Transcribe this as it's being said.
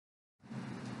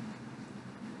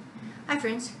Hi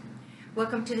friends,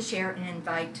 welcome to the Share and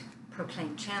Invite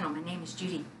Proclaim channel. My name is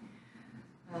Judy.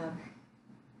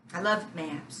 I love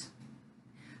maps.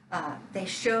 They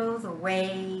show the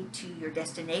way to your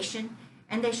destination,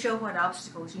 and they show what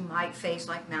obstacles you might face,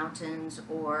 like mountains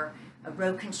or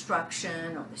road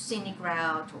construction or the scenic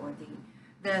route or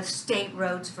the state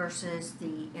roads versus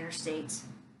the interstates.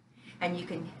 And you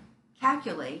can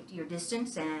calculate your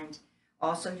distance and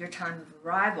also your time of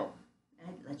arrival.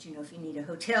 And let you know if you need a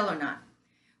hotel or not.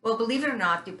 Well, believe it or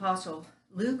not, the Apostle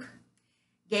Luke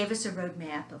gave us a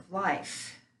roadmap of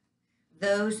life.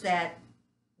 Those that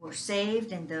were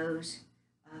saved and those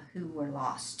who were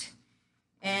lost.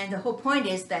 And the whole point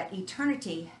is that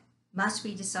eternity must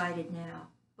be decided now,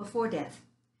 before death,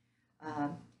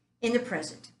 in the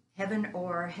present. Heaven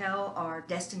or hell are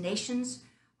destinations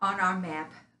on our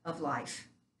map of life.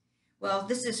 Well,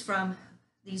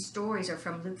 these stories are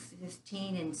from Luke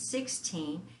 15 and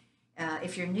 16.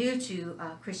 If you're new to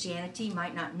Christianity, you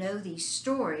might not know these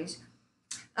stories.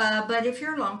 But if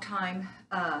you're a long-time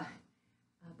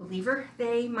believer,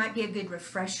 they might be a good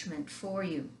refreshment for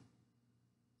you.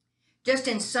 Just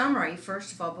in summary,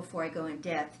 first of all, before I go in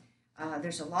depth,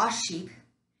 there's a lost sheep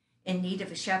in need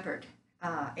of a shepherd.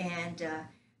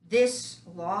 This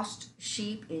lost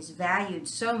sheep is valued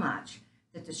so much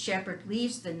that the shepherd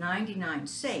leaves the 99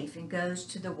 safe and goes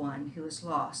to the one who is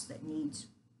lost, that needs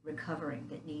recovering,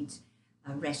 that needs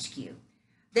a rescue.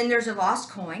 Then there's a lost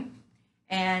coin,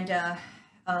 and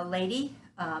a lady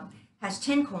has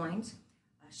 10 coins.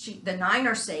 The 9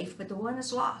 are safe, but the one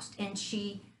is lost, and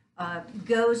she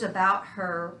goes about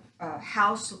her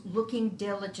house looking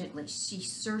diligently. She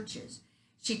searches.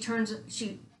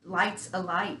 She lights a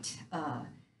light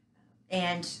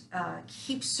and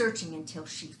keeps searching until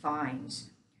she finds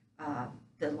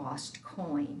the lost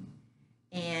coin.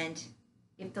 And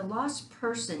if the lost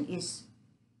person is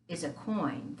a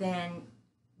coin, then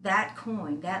that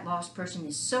lost person,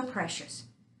 is so precious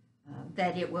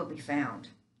that it will be found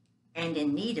and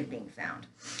in need of being found.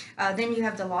 Then you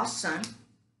have the lost son,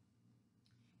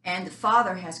 and the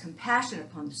father has compassion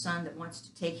upon the son that wants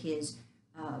to take his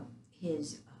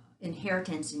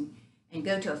inheritance and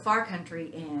go to a far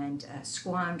country and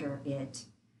squander it.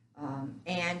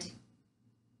 And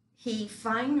he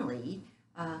finally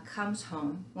comes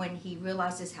home when he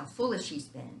realizes how foolish he's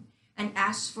been and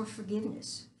asks for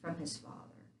forgiveness from his father.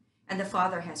 And the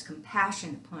father has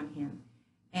compassion upon him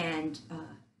and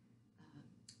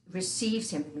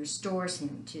receives him and restores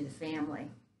him to the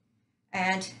family.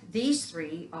 And these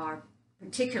three are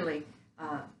particularly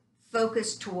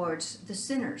focused towards the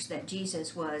sinners that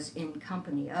Jesus was in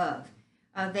company of.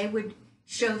 They would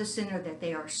show the sinner that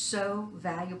they are so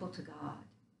valuable to God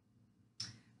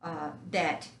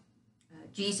that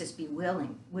Jesus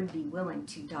would be willing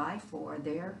to die for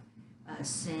their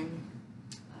sin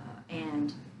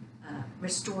and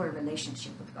restore a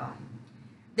relationship with God.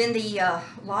 Then the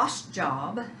lost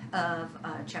job of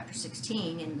chapter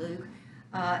 16 in Luke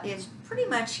is pretty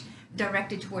much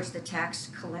directed towards the tax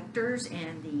collectors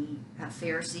and the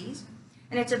Pharisees.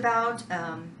 And it's about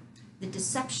the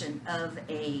deception of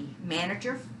a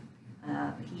manager.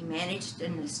 He managed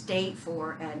an estate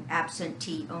for an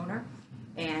absentee owner,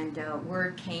 and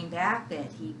word came back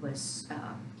that he was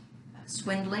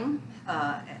swindling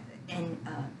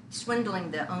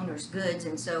the owner's goods,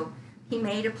 and so he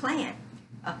made a plan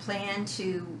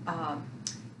to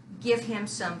give him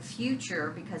some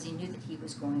future, because he knew that he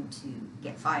was going to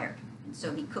get fired, and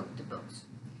so he cooked the books.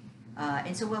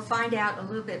 And so we'll find out a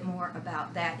little bit more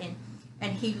about that.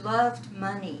 And he loved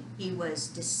money. He was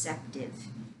deceptive.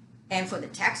 And for the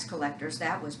tax collectors,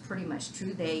 that was pretty much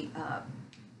true. They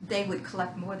would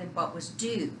collect more than what was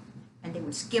due, and they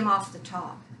would skim off the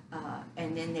top,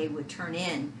 and then they would turn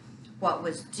in what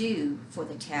was due for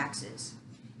the taxes.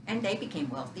 And they became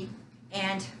wealthy.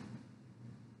 And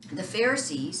the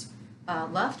Pharisees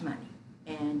loved money.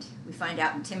 And we find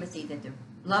out in Timothy that the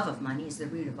love of money is the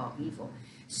root of all evil.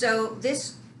 So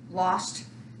this lost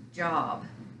job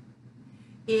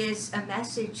is a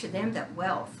message to them that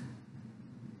wealth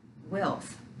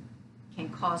can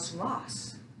cause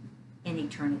loss in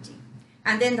eternity.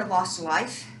 And then the lost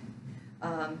life,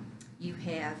 you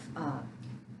have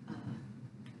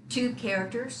two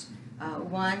characters,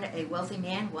 one a wealthy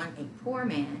man, one a poor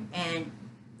man, and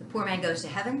the poor man goes to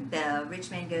heaven, the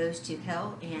rich man goes to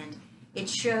hell, and it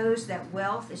shows that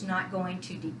wealth is not going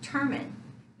to determine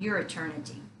your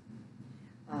eternity.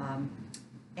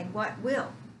 And what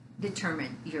will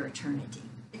determine your eternity?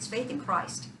 It's faith in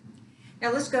Christ.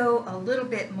 Now let's go a little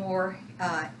bit more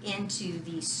into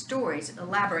these stories,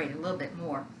 elaborate a little bit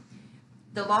more.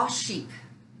 The lost sheep.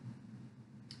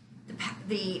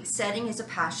 the setting is a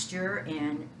pasture,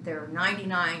 and there are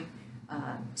 99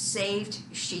 saved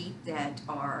sheep that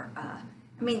are,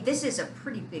 I mean, this is a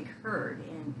pretty big herd.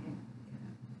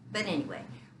 But anyway,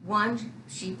 one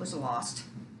sheep was lost,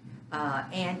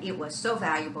 and it was so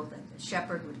valuable that the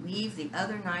shepherd would leave the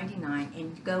other 99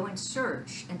 and go and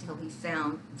search until he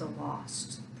found the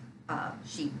lost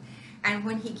sheep. And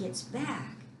when he gets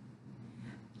back,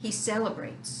 he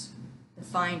celebrates the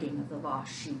finding of the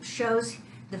lost sheep, shows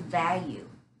the value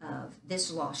of this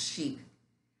lost sheep.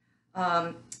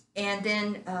 And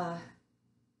then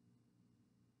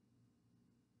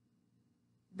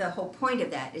the whole point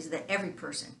of that is that every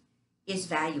person is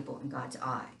valuable in God's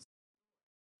eyes,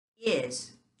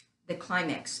 is the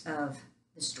climax of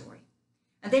the story.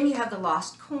 And then you have the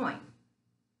lost coin.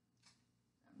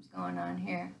 Something's going on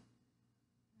here.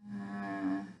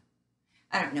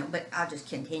 I don't know, but I'll just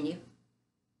continue.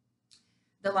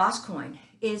 The lost coin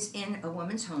is in a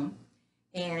woman's home,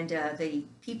 and the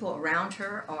people around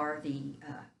her are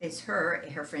it's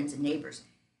her friends and neighbors.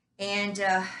 And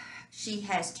she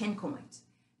has 10 coins.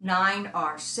 9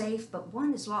 are safe, but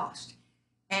 1 is lost.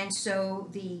 And so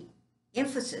the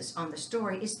emphasis on the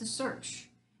story is the search.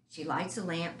 She lights a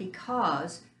lamp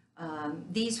because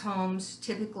these homes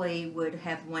typically would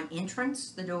have one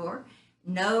entrance, the door,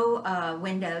 no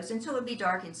windows, and so it would be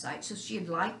dark inside. So she'd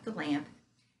light the lamp,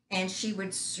 and she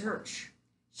would search.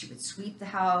 She would sweep the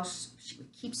house. She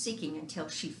would keep seeking until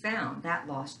she found that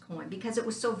lost coin because it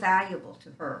was so valuable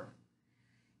to her.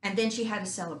 And then she had a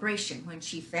celebration when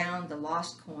she found the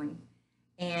lost coin,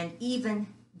 and even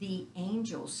the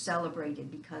angels celebrated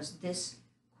because this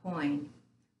coin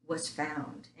was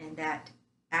found, and that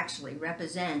actually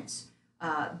represents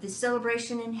the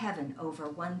celebration in heaven over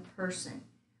one person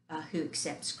who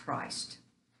accepts Christ.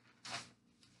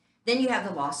 Then you have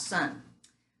the lost son,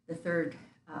 the third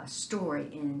story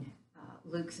in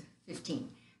Luke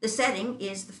 15. The setting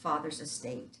is the father's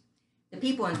estate. The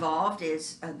people involved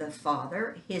is the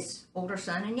father, his older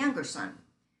son, and younger son.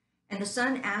 And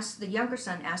the younger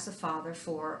son asks the father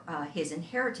for his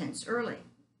inheritance early.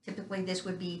 Typically, this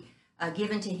would be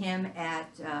given to him at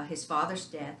his father's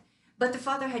death. But the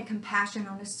father had compassion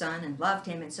on his son and loved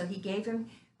him, and so he gave him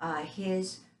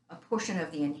a portion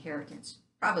of the inheritance,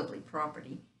 probably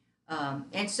property.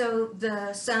 And so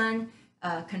the son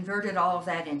converted all of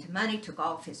that into money, took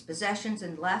all of his possessions,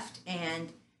 and left,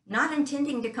 and not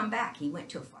intending to come back. He went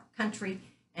to a far country,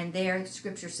 and there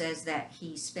Scripture says that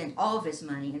he spent all of his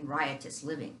money in riotous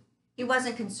living. He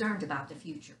wasn't concerned about the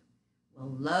future.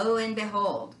 Well, lo and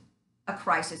behold, a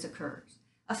crisis occurs,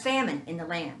 a famine in the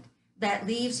land that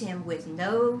leaves him with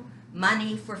no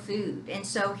money for food. And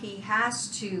so he has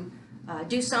to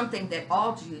do something that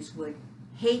all Jews would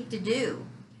hate to do.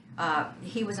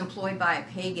 He was employed by a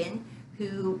pagan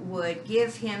who would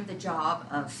give him the job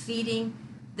of feeding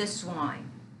the swine.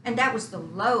 And that was the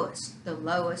lowest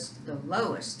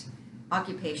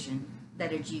occupation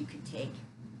that a Jew could take.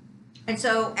 And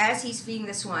so as he's feeding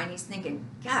the swine, he's thinking,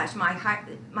 gosh,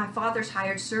 my father's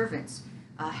hired servants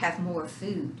have more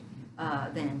food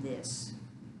than this.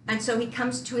 And so he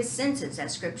comes to his senses,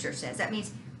 as Scripture says. That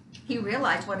means he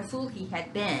realized what a fool he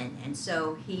had been. And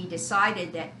so he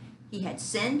decided that he had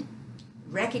sinned,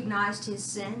 recognized his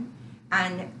sin,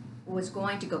 and was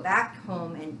going to go back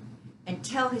home and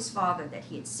tell his father that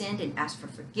he had sinned and ask for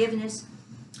forgiveness,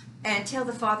 and tell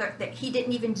the father that he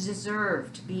didn't even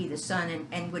deserve to be the son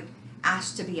and would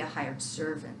ask to be a hired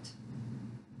servant.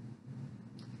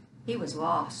 He was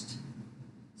lost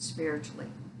spiritually.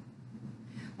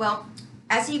 Well,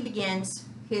 as he begins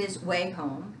his way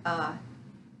home,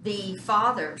 the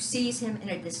father sees him in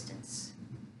a distance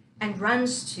and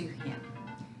runs to him,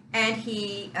 and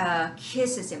he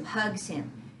kisses him, hugs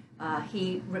him.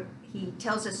 He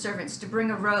tells his servants to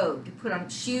bring a robe, to put on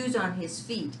shoes on his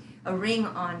feet, a ring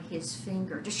on his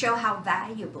finger, to show how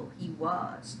valuable he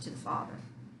was to the father.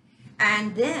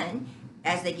 And then,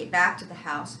 as they get back to the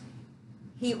house,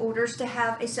 he orders to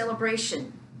have a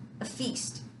celebration, a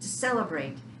feast, to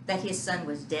celebrate that his son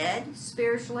was dead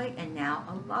spiritually and now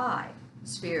alive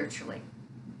spiritually.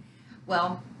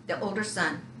 Well, the older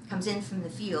son comes in from the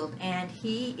field, and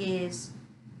he is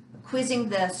quizzing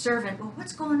the servant, well,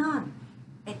 what's going on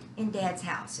in Dad's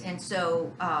house? And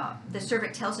so the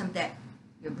servant tells him that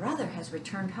your brother has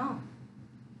returned home.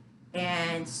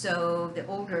 And so the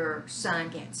older son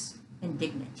gets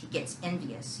indignant. He gets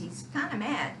envious. He's kind of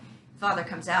mad. Father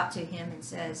comes out to him and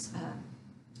says,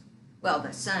 well,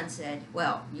 the son said,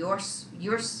 well, your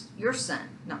son,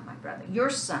 not my brother,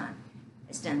 your son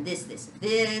has done this, this, and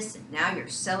this, and now you're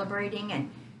celebrating,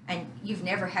 and you've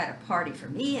never had a party for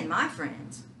me and my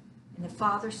friends. And the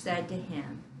father said to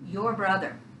him, your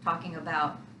brother, talking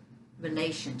about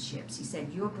relationships. He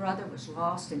said, your brother was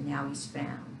lost and now he's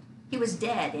found. He was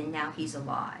dead and now he's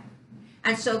alive.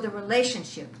 And so the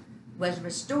relationship was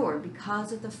restored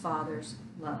because of the Father's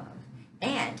love.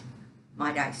 And,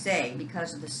 might I say,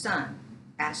 because of the Son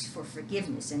asked for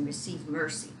forgiveness and received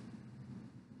mercy.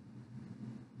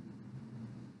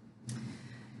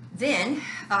 Then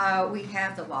we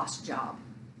have the lost job.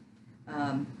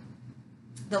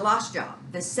 The lost job.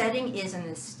 The setting is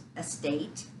an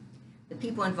estate. The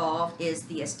people involved is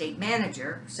the estate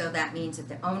manager, so that means that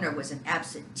the owner was an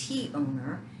absentee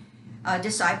owner.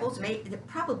 Disciples,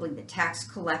 probably the tax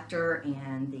collector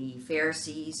and the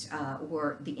Pharisees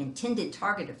were the intended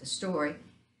target of the story,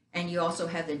 and you also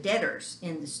have the debtors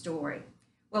in the story.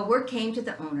 Well, word came to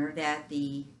the owner that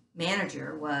the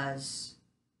manager was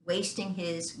wasting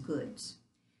his goods,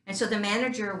 and so the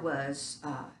manager was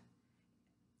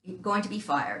going to be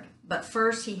fired, but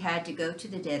first he had to go to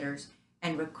the debtors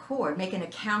and make an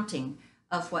accounting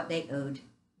of what they owed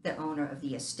the owner of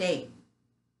the estate.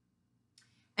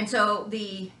 And so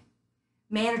the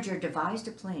manager devised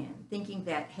a plan, thinking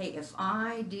that, hey, if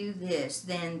I do this,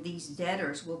 then these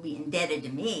debtors will be indebted to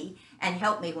me and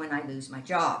help me when I lose my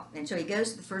job. And so he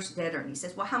goes to the first debtor and he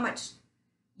says, well, how much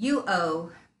you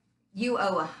owe? You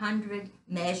owe 100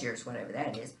 measures, whatever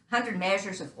that is, 100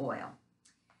 measures of oil.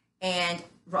 And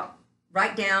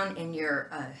write down in your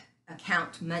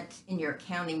in your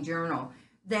accounting journal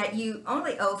that you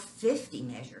only owe 50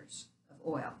 measures of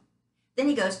oil. Then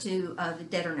he goes to the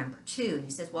debtor number 2, and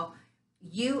he says, well,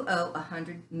 you owe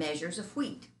 100 measures of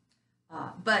wheat,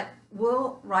 but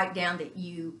we'll write down that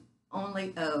you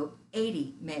only owe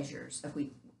 80 measures of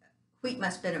wheat. Wheat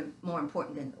must have been more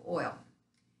important than the oil.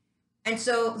 And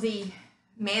so the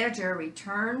manager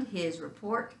returned his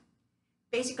report.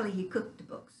 Basically, he cooked the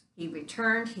books. He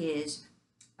returned his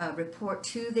report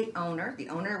to the owner. The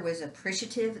owner was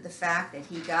appreciative of the fact that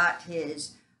he got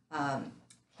his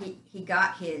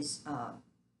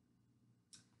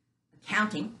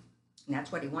accounting, and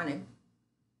that's what he wanted.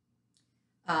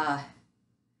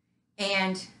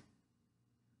 And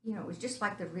you know, it was just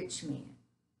like the rich man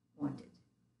wanted.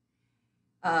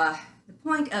 The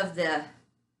point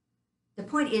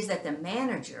is that the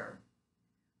manager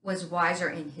was wiser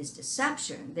in his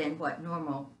deception than what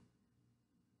normal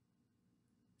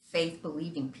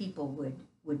faith-believing people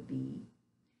would be,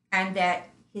 and that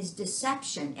his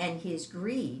deception and his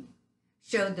greed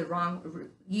showed the wrong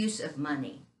use of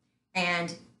money,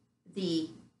 and the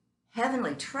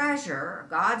heavenly treasure,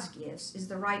 God's gifts, is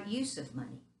the right use of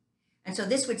money. And so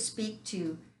this would speak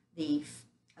to the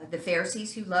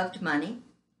Pharisees who loved money,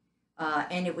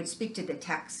 and it would speak to the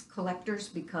tax collectors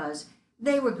because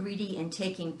they were greedy and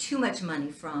taking too much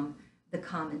money from the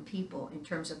common people in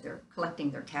terms of their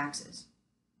collecting their taxes.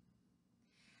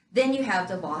 Then you have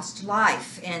the lost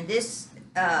life, and this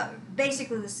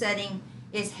basically the setting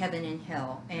is heaven and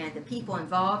hell, and the people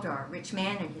involved are a rich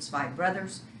man and his 5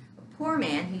 brothers, a poor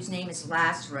man whose name is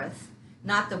Lazarus,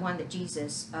 not the one that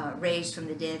Jesus raised from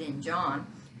the dead in John,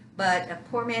 but a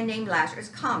poor man named Lazarus,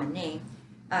 common name,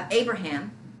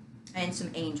 Abraham, and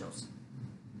some angels.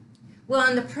 Well,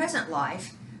 in the present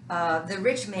life, the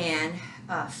rich man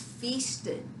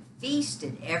feasted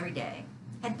every day,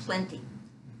 had plenty,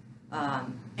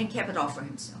 and kept it all for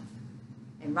himself.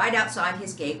 And right outside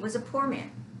his gate was a poor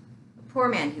man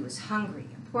who was hungry,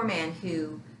 a poor man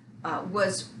who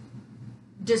was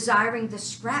desiring the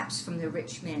scraps from the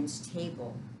rich man's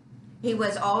table. He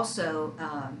was also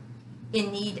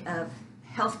in need of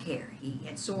health care. He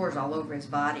had sores all over his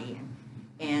body,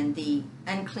 and the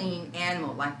unclean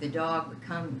animal, like the dog, would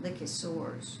come and lick his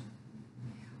sores.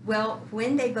 Well,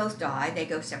 when they both die, they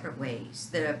go separate ways.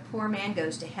 The poor man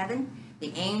goes to heaven.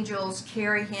 The angels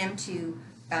carry him to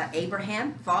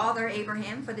Abraham, Father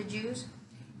Abraham for the Jews,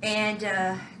 and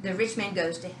the rich man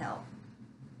goes to hell.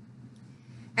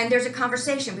 And there's a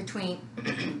conversation between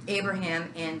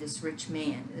Abraham and this rich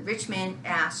man. The rich man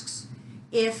asks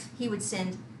if he would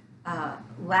send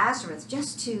Lazarus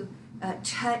just to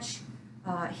touch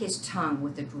his tongue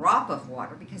with a drop of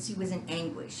water because he was in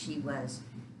anguish, he was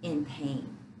in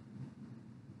pain.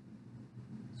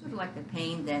 Sort of like the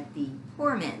pain that the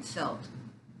poor man felt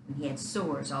when he had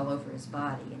sores all over his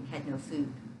body and had no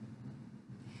food.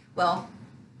 Well,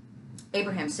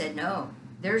 Abraham said, no,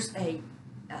 there's a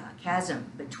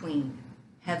chasm between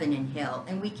heaven and hell,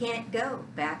 and we can't go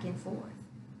back and forth.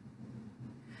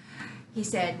 He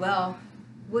said, well,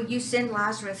 will you send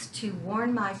Lazarus to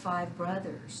warn my 5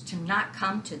 brothers to not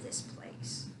come to this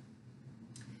place?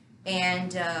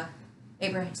 And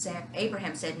Abraham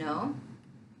said, no.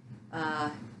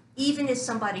 Even if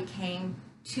somebody came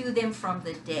to them from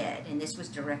the dead, and this was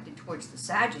directed towards the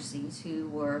Sadducees, who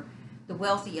were the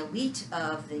wealthy elite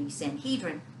of the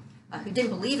Sanhedrin, who didn't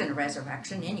believe in a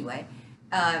resurrection anyway,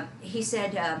 he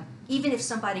said, even if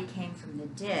somebody came from the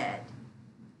dead,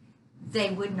 they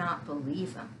would not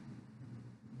believe him.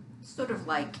 Sort of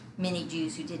like many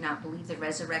Jews who did not believe the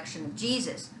resurrection of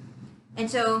Jesus.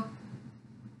 And so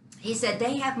he said,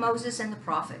 they have Moses and the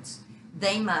prophets.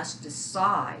 They must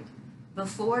decide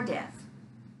before death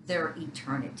their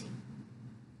eternity.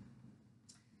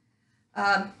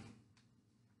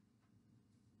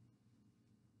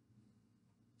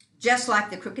 Just like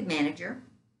the crooked manager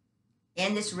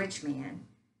and this rich man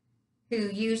who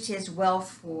used his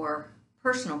wealth for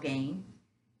personal gain,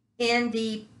 in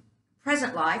the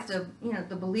present life, the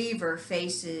believer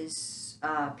faces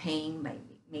pain,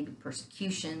 maybe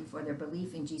persecution for their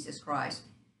belief in Jesus Christ.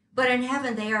 But in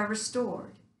heaven, they are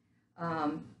restored.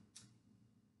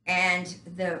 And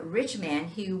the rich man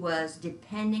who was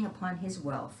depending upon his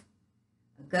wealth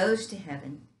goes to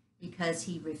heaven because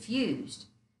he refused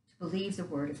to believe the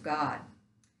word of God.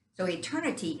 So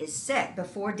eternity is set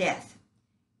before death.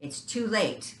 It's too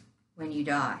late when you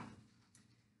die.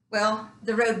 Well,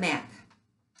 the roadmap.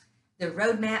 The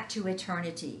roadmap to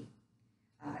eternity.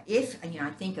 I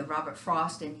think of Robert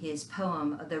Frost and his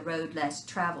poem, The Road Less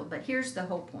Traveled, but here's the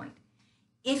whole point.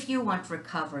 If you want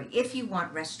recovery, if you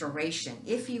want restoration,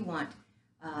 if you want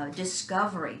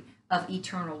discovery of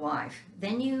eternal life,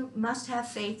 then you must have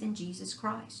faith in Jesus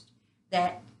Christ,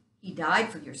 that he died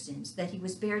for your sins, that he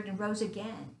was buried and rose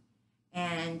again,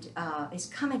 and is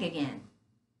coming again.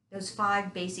 Those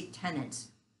 5 basic tenets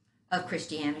of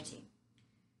Christianity.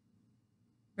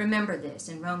 Remember this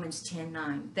in Romans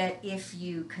 10:9, that if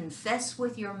you confess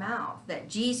with your mouth that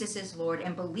Jesus is Lord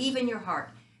and believe in your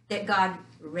heart that God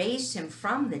raised him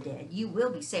from the dead, you will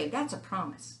be saved. That's a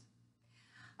promise.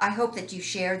 I hope that you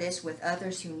share this with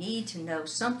others who need to know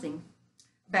something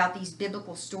about these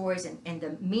biblical stories and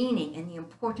the meaning and the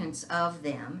importance of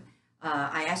them.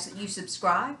 I ask that you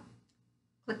subscribe,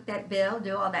 click that bell,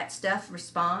 do all that stuff,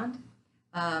 respond,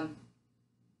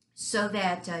 so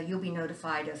that you'll be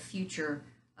notified of future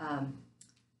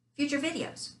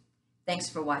videos. Thanks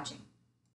for watching.